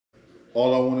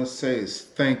All I want to say is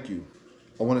thank you.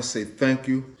 I want to say thank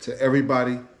you to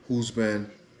everybody who's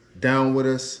been down with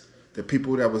us, the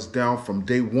people that was down from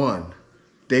day ones.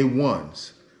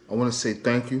 I want to say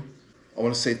thank you. I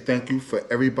want to say thank you for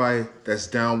everybody that's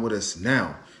down with us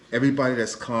now. Everybody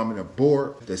that's climbing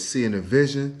aboard, that's seeing the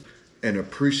vision and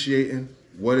appreciating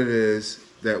what it is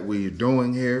that we're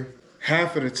doing here.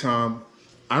 Half of the time,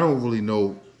 I don't really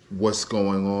know what's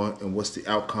going on and what's the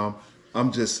outcome.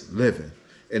 I'm just living.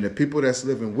 And the people that's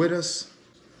living with us,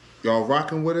 y'all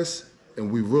rocking with us,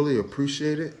 and we really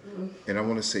appreciate it. And I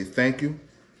want to say thank you.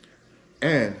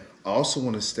 And I also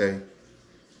want to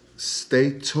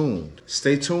stay tuned.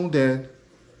 Stay tuned in,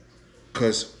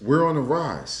 because we're on the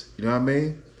rise. You know what I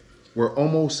mean? We're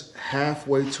almost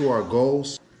halfway to our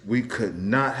goals. We could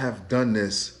not have done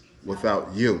this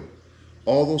without you.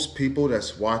 All those people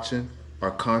that's watching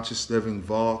our Conscious Living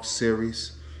Vlog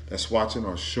series, that's watching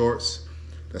our shorts,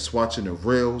 that's watching the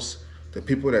reels, the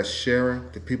people that's sharing,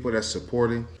 the people that's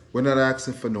supporting. We're not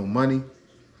asking for no money.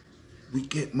 We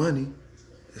get money.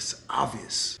 It's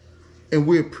obvious. And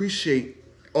we appreciate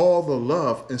all the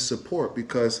love and support,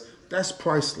 because that's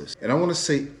priceless. And I want to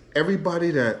say,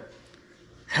 everybody that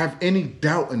have any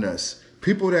doubt in us,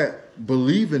 people that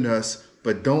believe in us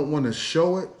but don't want to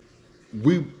show it,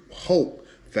 we hope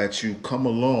that you come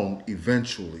along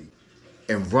eventually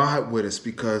and ride with us,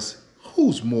 because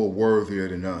who's more worthier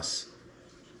than us?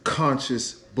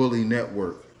 Conscious Bully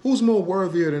Network. Who's more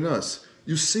worthier than us?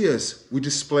 You see us, we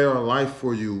display our life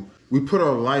for you. We put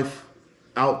our life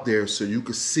out there so you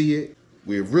can see it.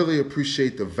 We really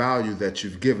appreciate the value that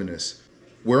you've given us.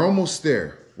 We're almost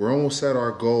there. We're almost at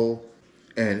our goal,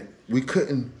 and we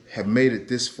couldn't have made it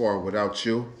this far without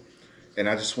you. And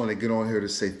I just want to get on here to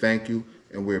say thank you,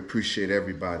 and we appreciate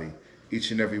everybody, each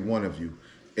and every one of you.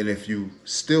 And if you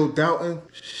still doubting,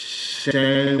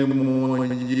 shame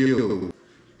on you.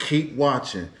 Keep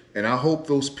watching. And I hope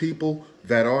those people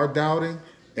that are doubting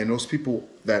and those people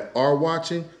that are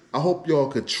watching, I hope y'all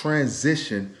could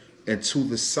transition into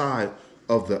the side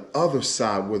of the other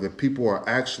side, where the people are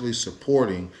actually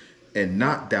supporting and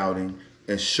not doubting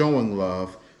and showing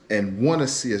love and want to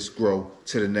see us grow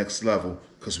to the next level,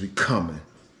 because we coming.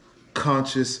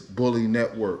 Conscious Bully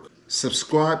Network.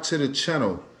 Subscribe to the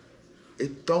channel.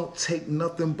 It don't take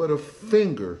nothing but a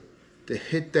finger to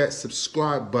hit that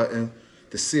subscribe button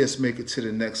to see us make it to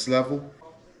the next level.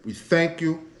 We thank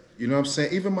you. You know what I'm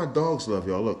saying? Even my dogs love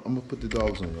y'all. Look, I'm going to put the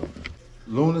dogs on y'all.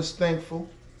 Luna's thankful.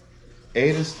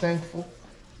 Ada's thankful.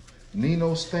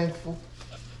 Nino's thankful.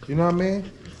 You know what I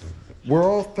mean? We're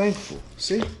all thankful.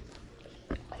 See?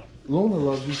 Luna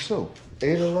loves you too.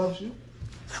 Ada loves you.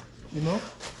 You know?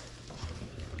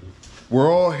 We're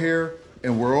all here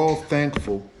and we're all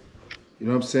thankful. You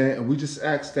know what I'm saying? And we just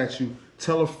ask that you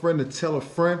tell a friend to tell a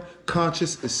friend.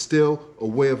 Conscious is still a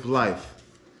way of life.